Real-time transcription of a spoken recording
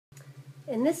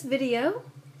In this video,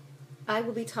 I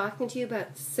will be talking to you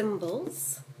about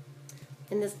symbols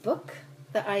in this book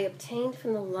that I obtained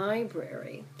from the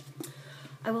library.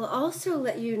 I will also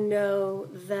let you know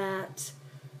that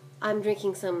I'm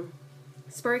drinking some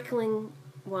sparkling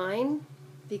wine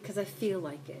because I feel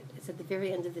like it. It's at the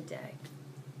very end of the day.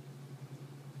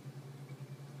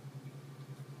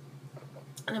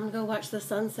 And I'm going to go watch the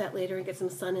sunset later and get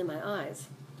some sun in my eyes.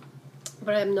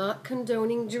 But I'm not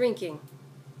condoning drinking.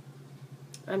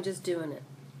 I'm just doing it.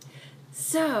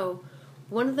 So,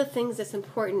 one of the things that's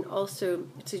important also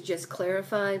to just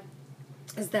clarify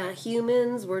is that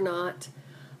humans were not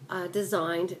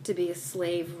designed to be a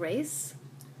slave race.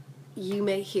 You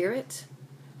may hear it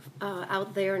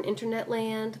out there in internet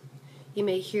land. You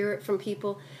may hear it from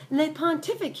people, and they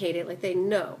pontificate it like they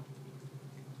know.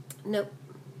 Nope.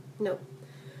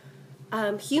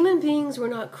 Human beings were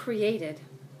not created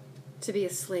to be a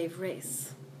slave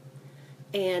race.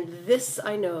 And this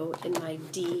I know in my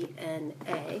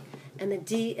DNA. And the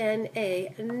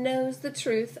DNA knows the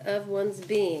truth of one's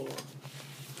being.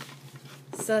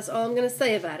 So that's all I'm going to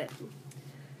say about it.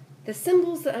 The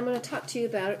symbols that I'm going to talk to you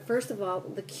about, first of all,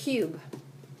 the cube.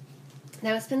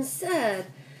 Now it's been said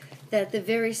that at the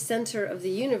very center of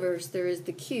the universe there is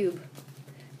the cube.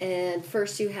 And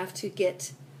first you have to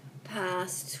get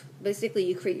past, basically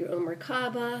you create your own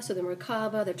Merkaba. So the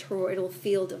Merkaba, the toroidal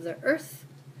field of the earth,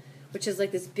 which is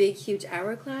like this big, huge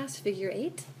hourglass, figure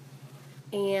 8,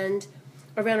 and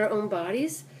around our own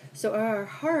bodies. So our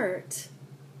heart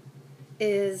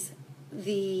is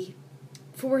the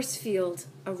force field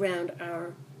around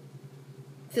our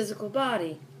physical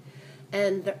body.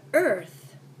 And the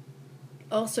earth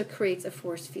also creates a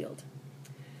force field.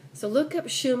 So look up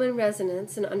Schumann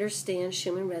resonance and understand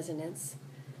Schumann resonance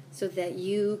so that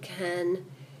you can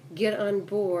get on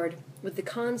board with the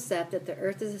concept that the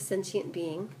earth is a sentient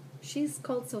being. She's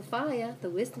called Sophia, the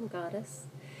wisdom goddess,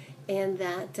 and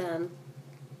that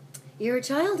you're a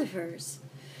child of hers.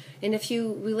 And if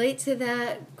you relate to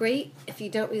that, great. If you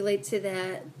don't relate to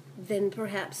that, then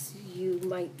perhaps you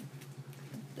might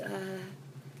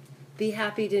be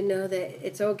happy to know that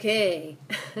it's okay,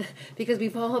 because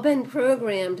we've all been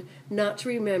programmed not to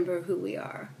remember who we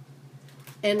are.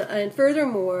 And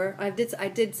furthermore, I did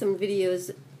some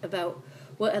videos about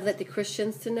what I'd let the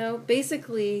Christians to know.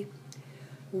 Basically,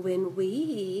 when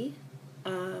we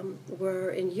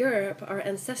were in Europe, our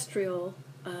ancestral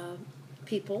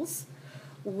peoples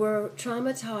were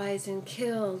traumatized and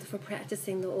killed for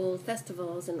practicing the old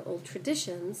festivals and old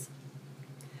traditions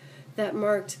that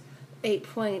marked 8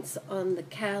 points on the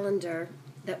calendar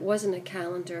that wasn't a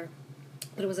calendar,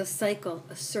 but it was a cycle,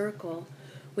 a circle,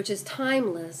 which is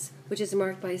timeless, which is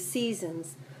marked by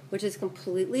seasons, which is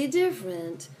completely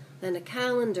different than a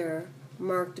calendar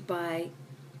marked by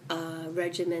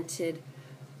regimented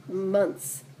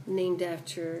months named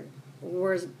after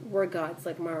war gods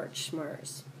like March,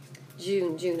 Mars,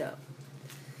 June, Juno.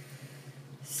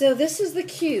 So this is the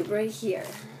cube right here.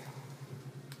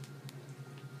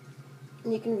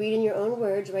 And you can read in your own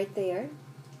words right there.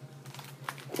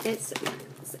 It's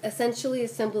essentially a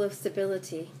symbol of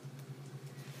stability.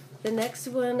 The next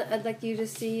one I'd like you to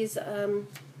see is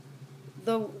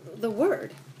the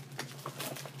word.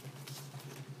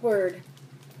 Word.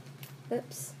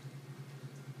 Oops.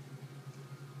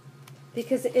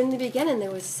 Because in the beginning there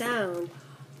was sound.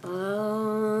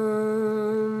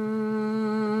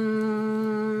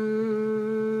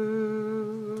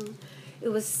 It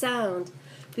was sound.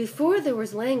 Before there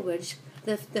was language,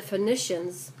 the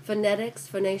Phoenicians, phonetics,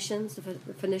 Phoenicians,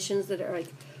 the Phoenicians that are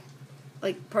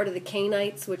like part of the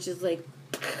Cainites, which is like,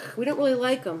 we don't really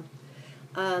like them.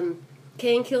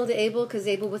 Cain killed Abel because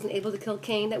Abel wasn't able to kill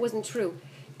Cain. That wasn't true.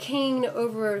 Cain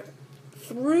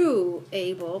overthrew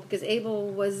Abel because Abel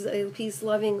was a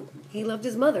peace-loving, he loved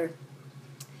his mother.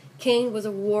 Cain was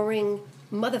a warring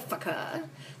motherfucker,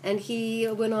 and he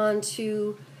went on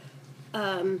to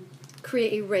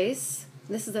create a race.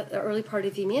 This is the early part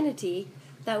of humanity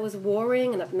that was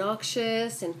warring and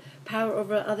obnoxious and power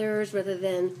over others rather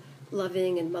than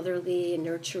loving and motherly and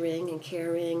nurturing and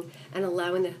caring and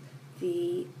allowing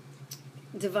the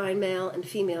divine male and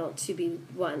female to be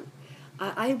one.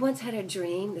 I once had a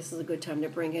dream, this is a good time to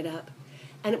bring it up,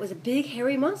 and it was a big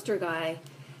hairy monster guy,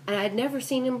 and I'd never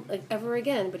seen him ever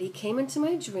again, but he came into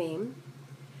my dream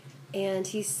and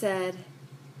he said,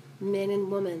 "Man and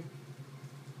woman,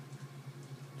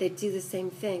 they do the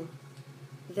same thing.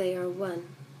 They are one.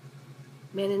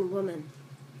 Man and woman,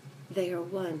 they are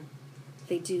one.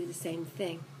 They do the same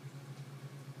thing.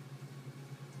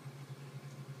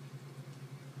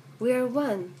 We are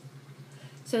one."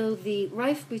 So the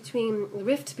rift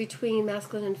between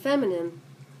masculine and feminine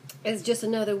is just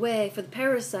another way for the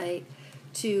parasite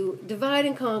to divide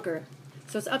and conquer.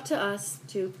 So it's up to us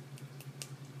to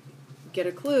get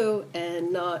a clue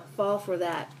and not fall for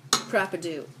that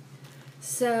crap-a-doo.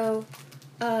 So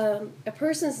a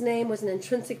person's name was an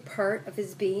intrinsic part of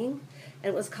his being,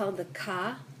 and it was called the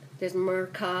Ka. There's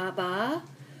Merkaba.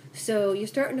 So you're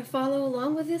starting to follow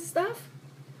along with this stuff.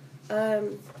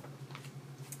 The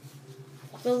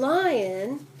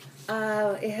lion,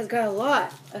 it has got a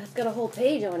lot. It's got a whole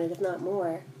page on it, if not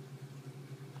more.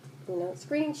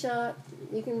 Screenshot.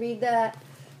 You can read that.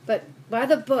 But by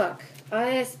the book,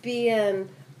 ISBN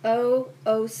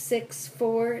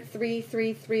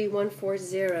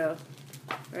 0064333140,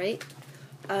 right?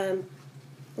 The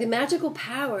magical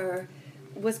power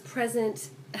was present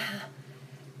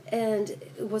and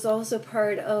was also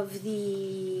part of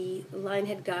the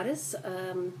Lionhead Goddess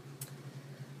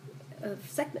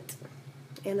segment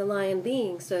and the lion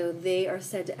being. So they are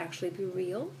said to actually be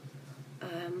real.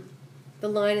 The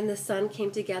lion and the sun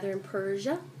came together in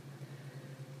Persia.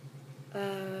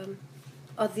 The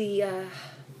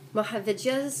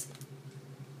Mahavidyas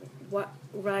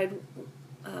ride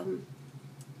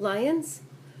lions.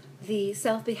 The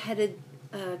self-beheaded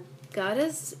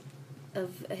goddess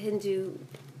of a Hindu,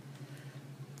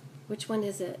 which one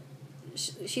is it?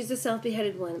 She's the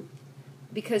self-beheaded one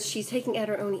because she's taking out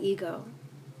her own ego.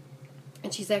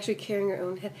 And she's actually carrying her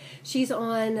own head. She's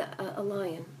on a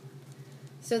lion.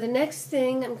 So the next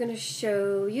thing I'm going to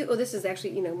show you, this is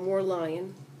actually, more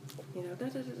lion.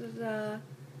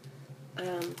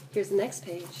 Here's the next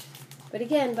page. But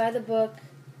again, buy the book.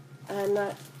 I'm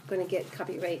not going to get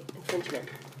copyright infringement.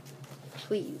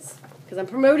 Please. Because I'm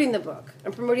promoting the book.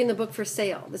 I'm promoting the book for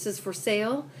sale. This is for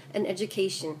sale and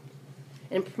education.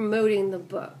 And promoting the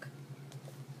book.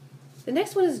 The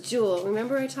next one is Jewel.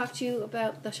 Remember I talked to you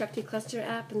about the Shakti Cluster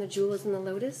app and the Jewel is in the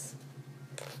Lotus?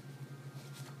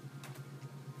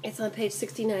 It's on page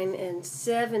 69 and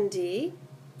 70.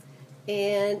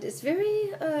 And it's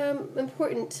very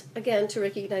important, again, to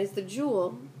recognize the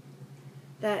jewel.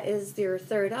 That is your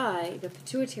third eye, the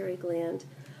pituitary gland.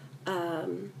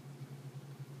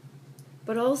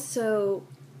 But also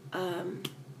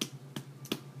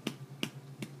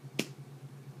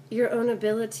your own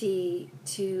ability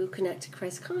to connect to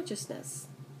Christ consciousness.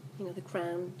 The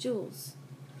crown jewels.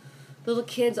 Little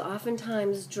kids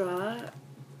oftentimes draw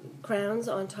crowns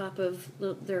on top of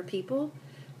their people.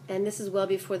 And this is well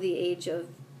before the age of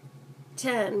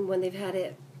 10, when they've had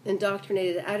it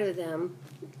indoctrinated out of them.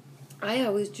 I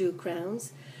always drew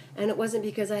crowns, and it wasn't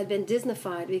because I had been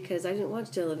Disneyfied, because I didn't watch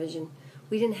television.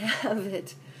 We didn't have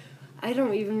it. I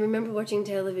don't even remember watching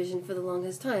television for the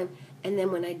longest time. And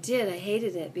then when I did, I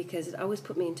hated it because it always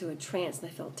put me into a trance, and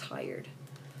I felt tired.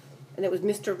 And it was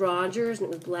Mr. Rogers, and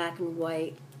it was black and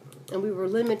white. And we were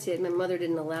limited. My mother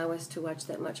didn't allow us to watch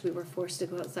that much. We were forced to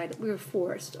go outside. We were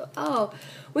forced. Oh,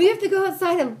 we have to go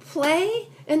outside and play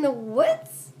in the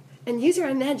woods and use our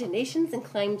imaginations and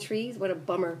climb trees. What a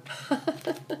bummer.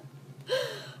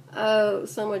 Oh,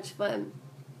 so much fun.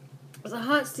 It was a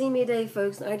hot, steamy day,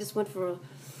 folks, and I just went for a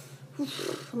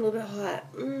little bit hot.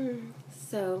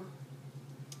 So,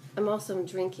 I'm also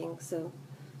drinking, so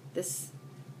let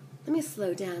me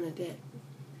slow down a bit.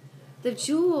 The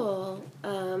jewel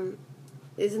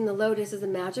is in the lotus is a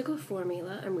magical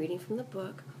formula. I'm reading from the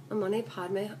book, Mani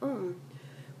Padme Om,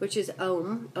 which is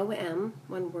Om, O-M,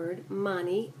 one word,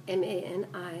 Mani,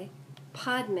 M-A-N-I,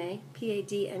 Padme,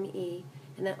 P-A-D-M-E,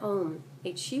 and then Om,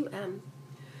 H-U-M,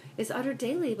 is uttered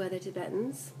daily by the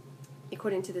Tibetans,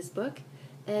 according to this book,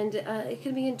 and it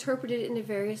can be interpreted in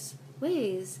various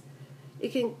ways.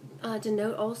 It can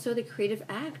denote also the creative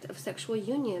act of sexual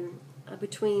union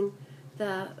between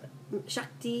the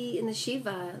Shakti and the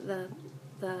Shiva,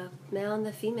 the male and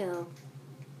the female.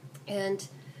 And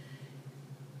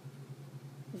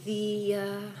the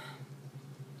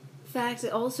fact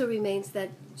it also remains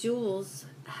that jewels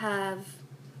have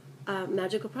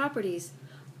magical properties.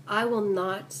 I will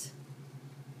not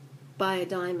buy a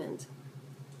diamond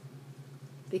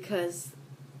because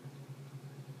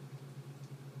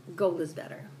gold is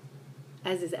better,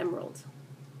 as is emerald.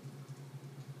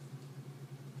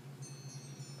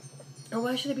 And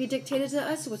why should it be dictated to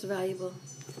us what's valuable?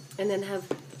 And then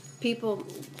have people,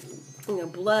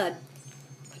 blood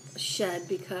shed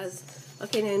because...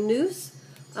 Okay, now noose,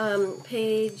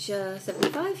 page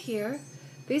 75 here.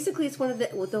 Basically, it's one of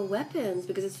the weapons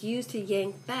because it's used to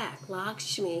yank back.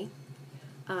 Lakshmi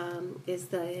is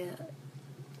the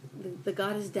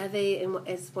goddess Devi, and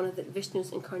as one of the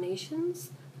Vishnu's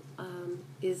incarnations,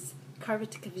 is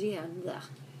Kartikaya.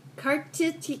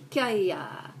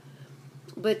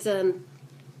 But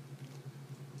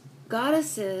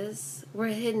goddesses were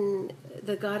hidden.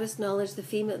 The goddess knowledge, the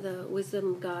female, the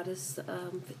wisdom goddess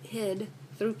hid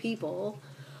through people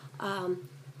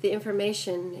the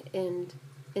information in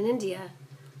India.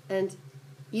 And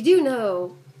you do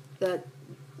know that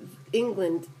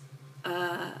England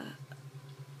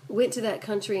went to that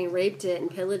country and raped it and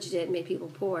pillaged it and made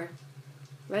people poor,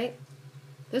 right?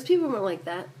 Those people weren't like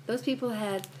that. Those people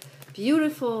had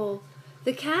beautiful.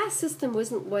 The caste system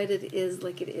wasn't what it is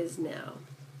like it is now.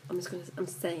 I'm just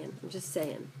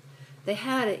saying. They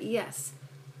had it, yes.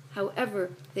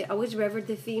 However, they always revered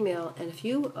the female, and if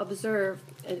you observe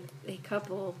a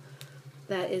couple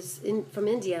that is from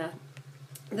India,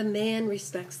 the man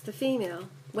respects the female.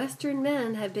 Western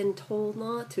men have been told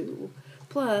not to.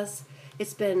 Plus,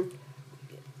 it's been,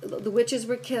 the witches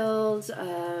were killed,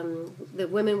 the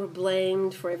women were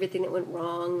blamed for everything that went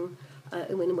wrong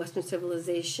in Western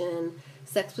civilization.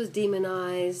 Sex was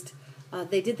demonized.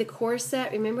 They did the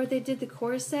corset. Remember, they did the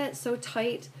corset so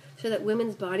tight so that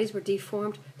women's bodies were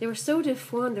deformed. They were so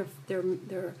deformed. Their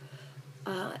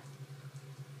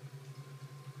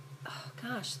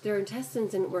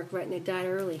intestines didn't work right, and they died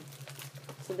early.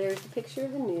 So there's the picture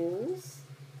of the news.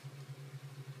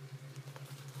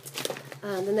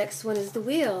 The next one is the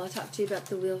wheel. I talked to you about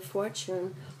the Wheel of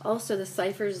Fortune. Also, the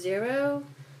cipher 0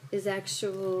 is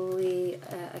actually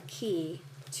a key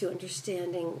to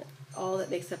understanding all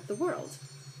that makes up the world.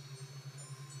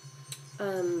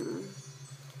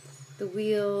 The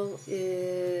wheel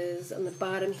is on the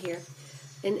bottom here.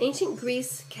 In ancient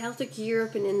Greece, Celtic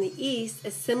Europe, and in the East,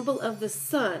 a symbol of the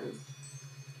sun,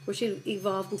 which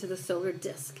evolved into the solar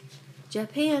disk.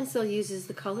 Japan still uses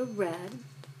the color red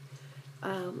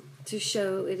to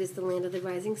show it is the land of the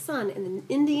rising sun. In the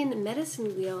Indian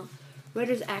medicine wheel, red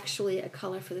is actually a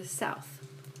color for the south.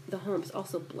 The home is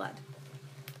also blood.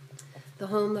 The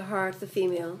home, the heart, the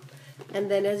female. And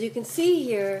then as you can see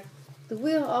here, the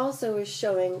wheel also is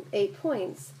showing 8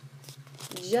 points,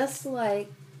 just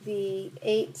like the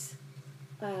 8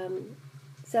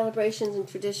 celebrations and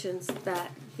traditions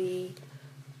that the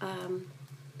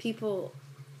people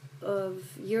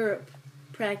of Europe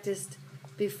practiced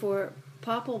before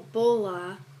Papal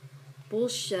Bula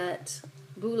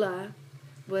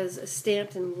was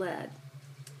stamped in lead.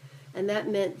 And that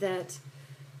meant that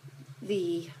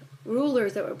the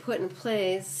rulers that were put in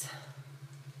place,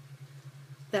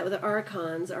 that were the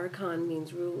archons, archon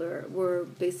means ruler, were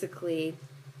basically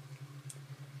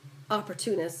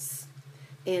opportunists,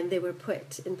 and they were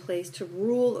put in place to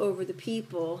rule over the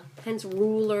people, hence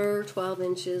ruler, 12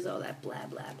 inches, all that blah,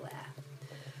 blah, blah.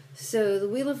 So the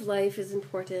Wheel of Life is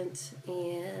important,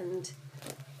 and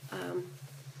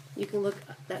you can look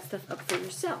that stuff up for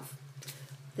yourself.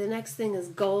 The next thing is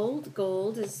gold.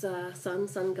 Gold is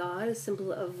sun god, a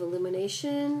symbol of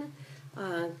illumination.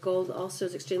 Gold also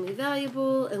is extremely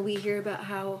valuable, and we hear about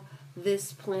how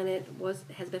this planet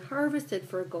has been harvested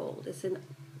for gold. It's in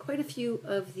quite a few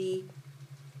of the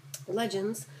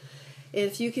legends.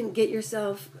 If you can get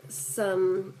yourself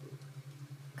some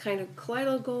kind of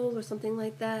colloidal gold or something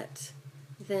like that,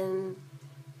 then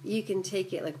you can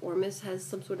take it. Like Ormus has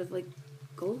some sort of like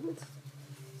gold.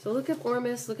 So look up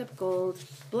Ormus, look up gold.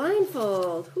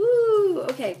 Blindfold. Woo!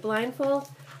 Okay, blindfold.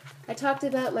 I talked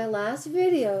about my last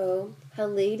video how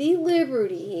Lady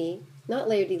Liberty,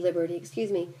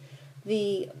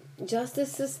 the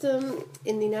justice system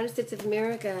in the United States of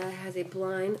America has a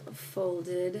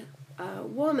blindfolded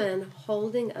woman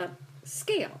holding up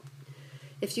scale.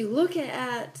 If you look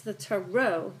at the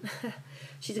tarot,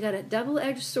 she's got a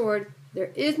double-edged sword. There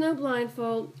is no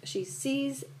blindfold. She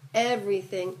sees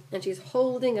everything, and she's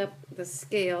holding up the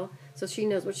scale so she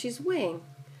knows what she's weighing.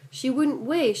 She wouldn't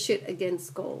weigh shit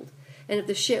against gold. And if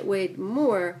the shit weighed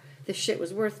more, the shit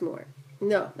was worth more.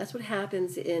 No, that's what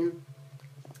happens in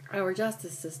our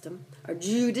justice system, our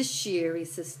judiciary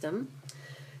system.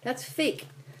 That's fake.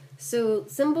 So,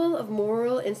 symbol of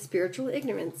moral and spiritual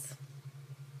ignorance.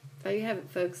 There you have it,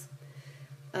 folks.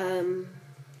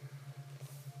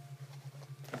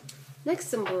 Next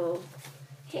symbol,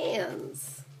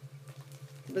 hands.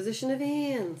 Position of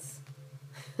hands.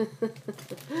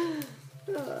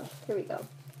 Oh, here we go.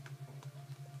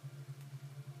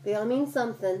 They all mean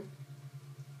something.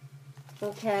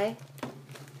 Okay?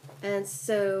 And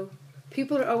so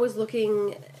people are always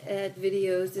looking at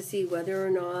videos to see whether or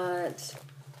not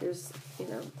there's,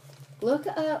 look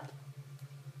up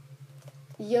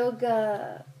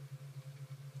yoga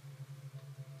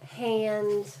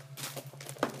hand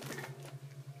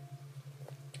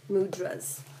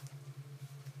mudras.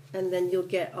 And then you'll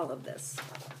get all of this.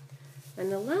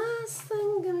 And the last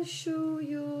thing I'm going to show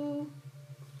you,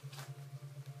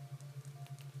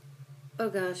 oh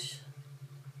gosh,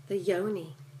 the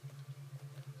yoni.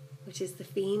 which is the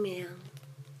female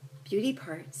beauty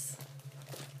parts.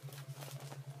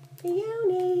 The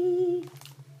yoni.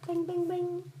 Bang, bang,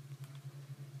 bang.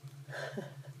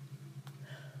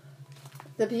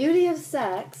 The beauty of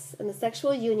sex and the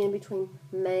sexual union between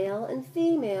male and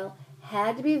female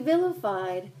had to be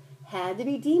vilified, had to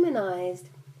be demonized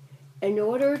in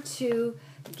order to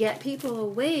get people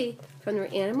away from their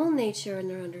animal nature and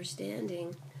their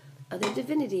understanding of their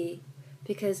divinity,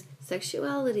 because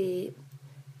sexuality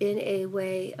in a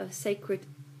way of sacred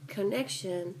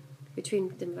connection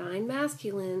between divine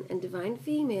masculine and divine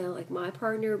female, like my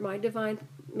partner, my divine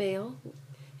male,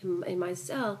 and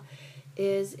myself,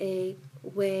 is a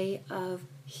way of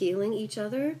healing each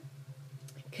other,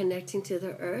 connecting to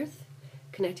the earth,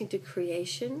 connecting to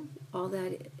creation, all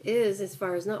that is, as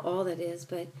far as not all that is,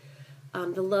 but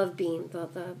the love beam,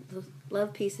 the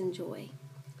love, peace, and joy.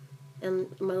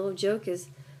 And my little joke is,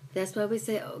 that's why we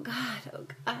say, oh God,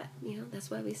 that's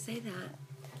why we say that.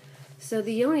 So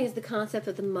the yoni is the concept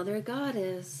of the mother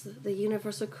goddess, the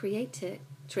universal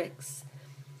creatrix.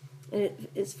 And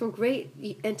it's from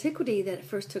great antiquity that it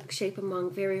first took shape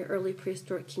among very early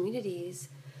prehistoric communities.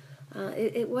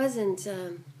 It wasn't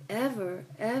ever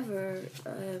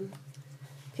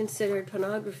considered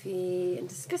pornography and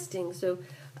disgusting. So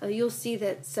you'll see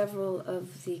that several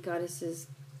of the goddesses,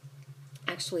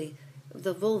 actually,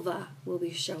 the vulva will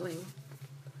be showing.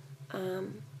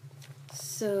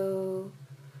 So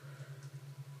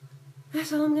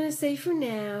that's all I'm going to say for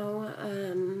now.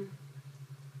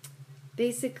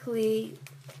 Basically,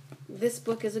 this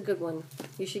book is a good one.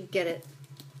 You should get it.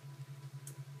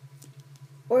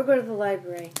 Or go to the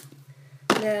library.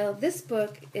 Now, this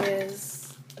book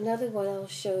is another one I'll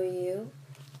show you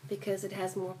because it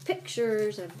has more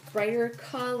pictures, a brighter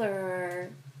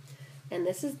color. And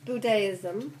this is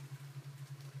Buddhism.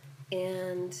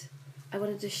 And I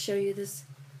wanted to show you this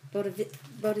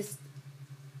Bodhisattva.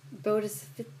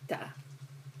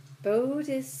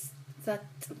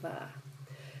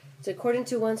 So according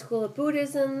to one school of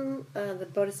Buddhism, the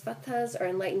Bodhisattvas are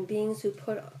enlightened beings who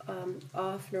put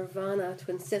off nirvana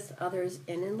to assist others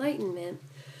in enlightenment.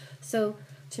 So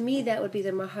to me that would be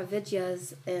the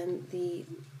Mahavidyas and the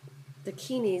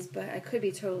Kinis, but I could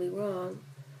be totally wrong.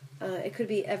 It could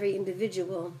be every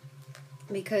individual,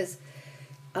 because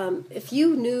if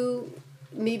you knew,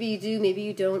 maybe you do, maybe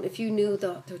you don't, if you knew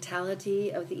the totality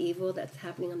of the evil that's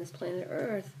happening on this planet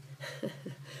Earth,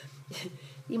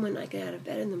 you might not get out of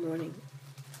bed in the morning.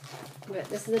 But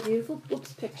this is a beautiful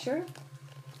picture.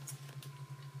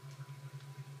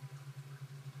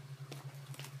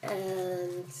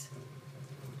 And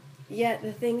yet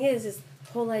the thing is the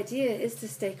whole idea is to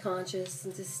stay conscious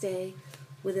and to stay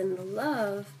within the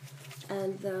love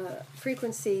and the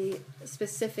frequency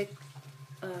specific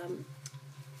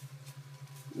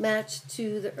match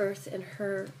to the earth and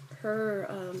her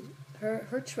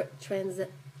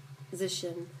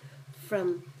transition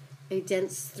from a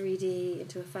dense 3D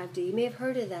into a 5D. You may have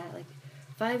heard of that, like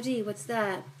 5D, what's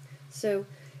that? So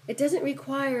it doesn't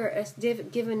require a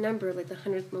given number like the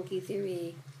 100th monkey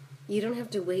theory. You don't have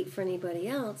to wait for anybody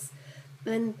else.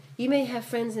 And you may have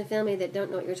friends and family that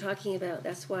don't know what you're talking about.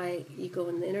 That's why you go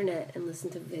on the internet and listen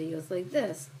to videos like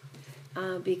this.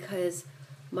 Because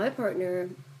my partner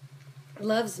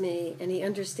loves me and he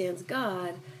understands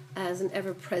God as an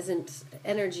ever-present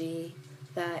energy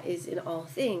that is in all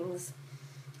things.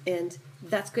 And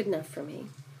that's good enough for me.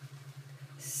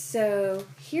 So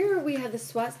here we have the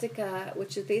swastika,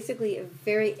 which is basically a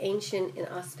very ancient and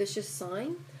auspicious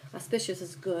sign. Auspicious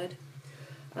is good,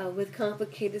 with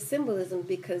complicated symbolism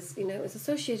because, it's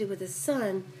associated with the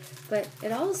sun, but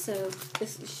it also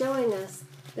is showing us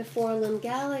the four-limb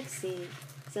galaxy.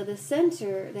 So the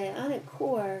center, the ionic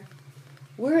core,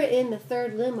 we're in the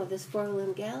third limb of this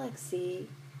four-limb galaxy,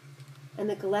 and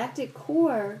the galactic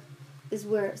core is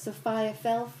where Sophia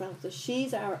fell from. So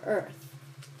she's our Earth,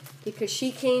 because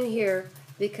she came here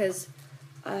because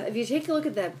if you take a look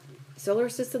at that solar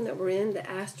system that we're in, the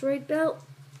asteroid belt,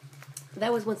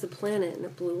 that was once a planet and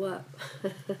it blew up.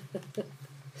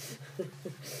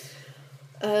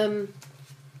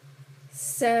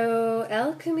 So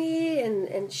alchemy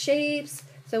and shapes.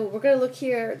 So we're going to look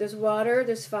here. There's water,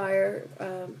 there's fire,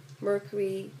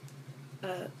 mercury,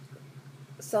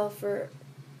 sulfur,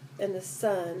 and the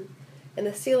sun. And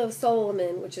the Seal of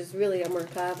Solomon, which is really a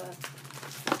Merkaba.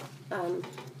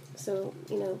 So,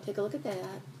 take a look at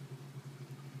that.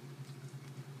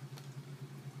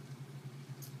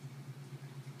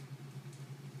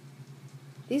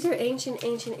 These are ancient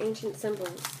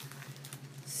symbols.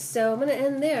 So I'm going to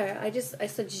end there. I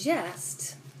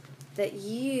suggest that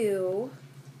you,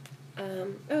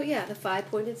 the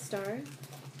 5-pointed star.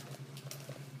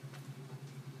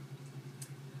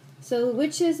 So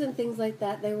witches and things like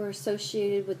that, they were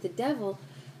associated with the devil.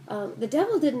 The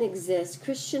devil didn't exist.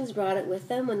 Christians brought it with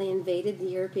them when they invaded the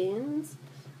Europeans.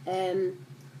 And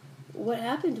what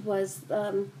happened was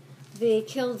they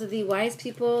killed the wise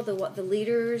people, the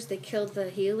leaders. They killed the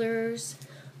healers.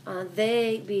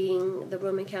 They, being the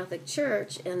Roman Catholic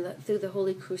Church, and through the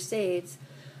Holy Crusades,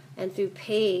 and through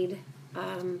paid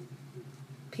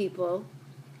people,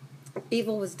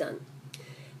 evil was done.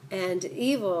 And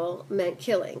evil meant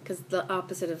killing, because the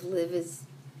opposite of live is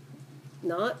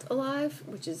not alive,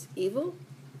 which is evil.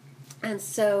 And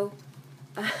so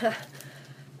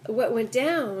what went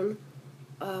down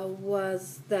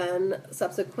was then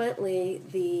subsequently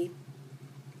the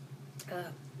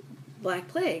Black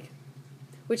Plague,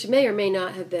 which may or may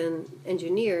not have been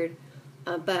engineered,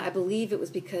 but I believe it was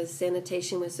because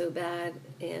sanitation was so bad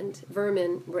and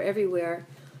vermin were everywhere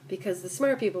because the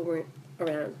smart people weren't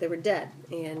around. They were dead,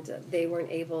 and they weren't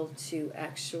able to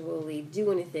actually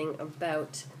do anything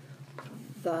about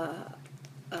the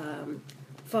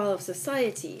fall of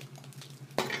society.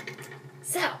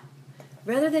 So,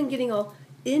 rather than getting all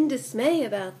in dismay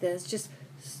about this, just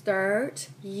start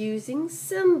using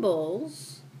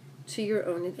symbols to your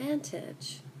own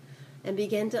advantage and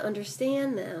begin to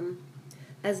understand them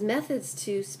as methods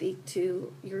to speak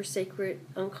to your sacred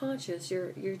unconscious,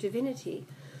 your divinity.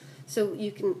 So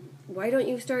you can, why don't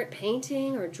you start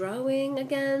painting or drawing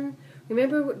again?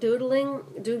 Remember doodling?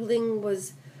 Doodling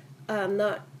was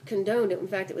not condoned. In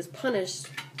fact, it was punished.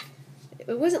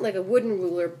 It wasn't like a wooden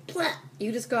ruler. Blah!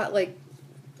 You just got like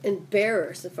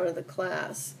embarrassed in front of the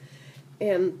class.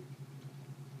 And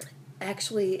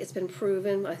actually, it's been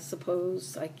proven, I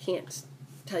suppose, I can't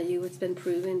tell you it's been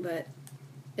proven, but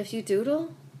if you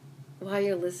doodle while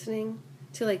you're listening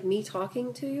to like me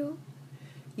talking to you,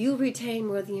 you'll retain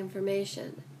more of the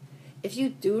information. If you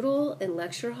doodle in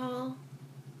lecture hall,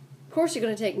 of course you're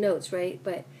going to take notes, right?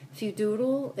 But if you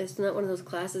doodle, it's not one of those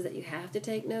classes that you have to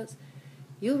take notes,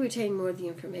 you'll retain more of the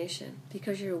information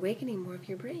because you're awakening more of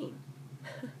your brain.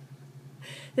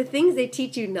 The things they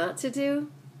teach you not to do,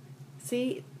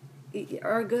 see,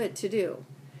 are good to do.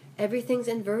 Everything's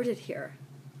inverted here.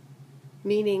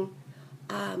 Meaning,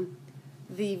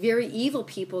 the very evil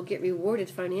people get rewarded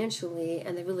financially,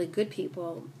 and the really good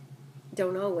people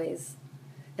don't always.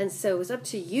 And so it's up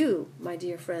to you, my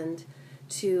dear friend,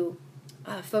 to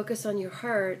focus on your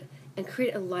heart and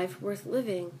create a life worth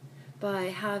living by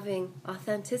having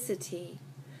authenticity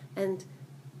and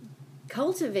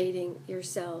cultivating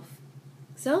yourself.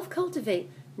 Self-cultivate.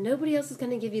 Nobody else is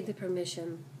going to give you the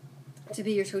permission to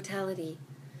be your totality.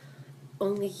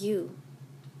 Only you.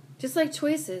 Just like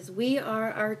choices, we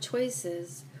are our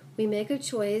choices. We make a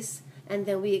choice, and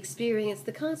then we experience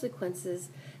the consequences.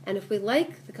 And if we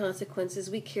like the consequences,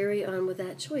 we carry on with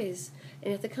that choice.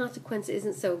 And if the consequence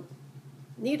isn't so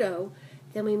neato,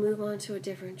 then we move on to a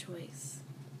different choice.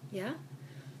 Yeah?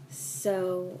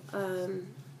 So,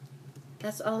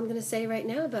 that's all I'm going to say right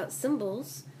now about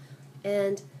symbols.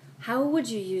 And how would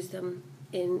you use them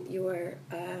in your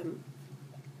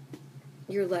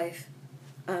life?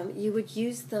 You would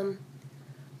use them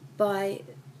by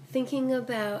thinking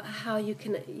about how you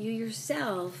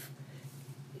yourself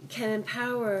can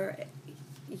empower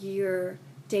your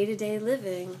day-to-day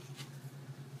living.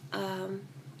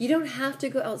 You don't have to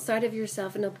go outside of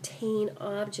yourself and obtain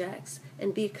objects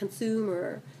and be a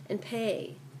consumer and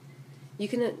pay. You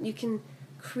can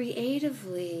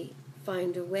creatively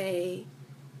find a way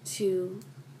to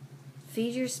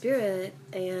feed your spirit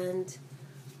and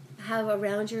have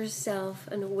around yourself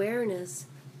an awareness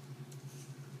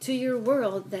to your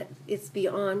world that it's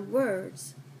beyond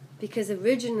words. Because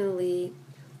originally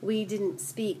we didn't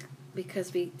speak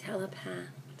because we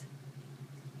telepathed.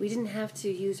 We didn't have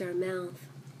to use our mouth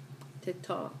to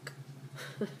talk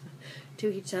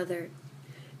to each other.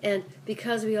 And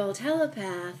because we all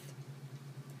telepath,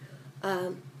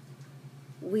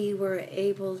 we were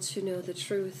able to know the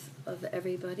truth of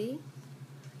everybody.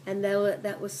 And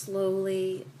that was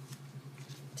slowly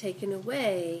taken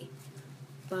away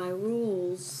by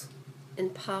rules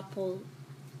and papal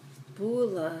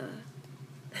bula.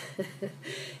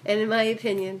 And in my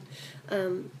opinion,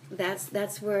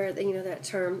 that's where that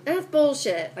term, that's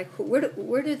bullshit. Like,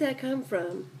 where did that come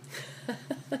from?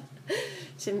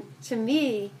 to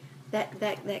me,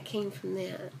 that came from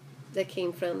that. That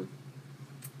came from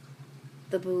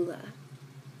the bula.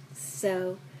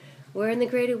 So we're in the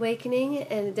Great Awakening,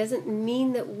 and it doesn't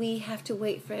mean that we have to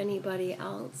wait for anybody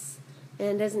else. And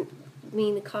it doesn't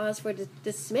mean the cause for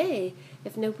dismay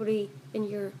if nobody in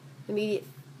your immediate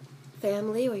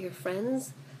family or your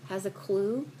friends has a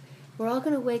clue. We're all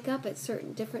going to wake up at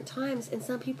certain different times, and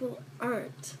some people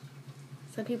aren't.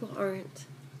 Some people aren't.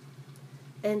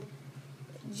 and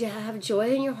have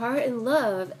joy in your heart and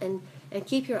love, and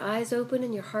keep your eyes open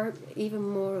and your heart even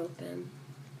more open.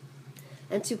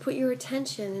 And to put your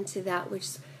attention into that which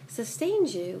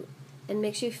sustains you and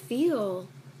makes you feel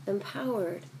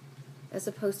empowered, as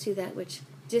opposed to that which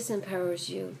disempowers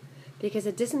you. Because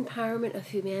the disempowerment of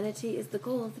humanity is the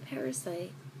goal of the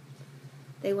parasite.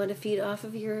 They want to feed off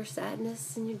of your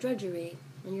sadness and your drudgery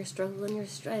and your struggle and your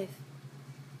strife.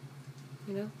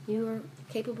 You are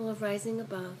capable of rising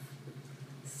above.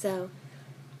 So,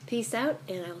 peace out,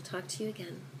 and I will talk to you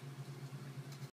again.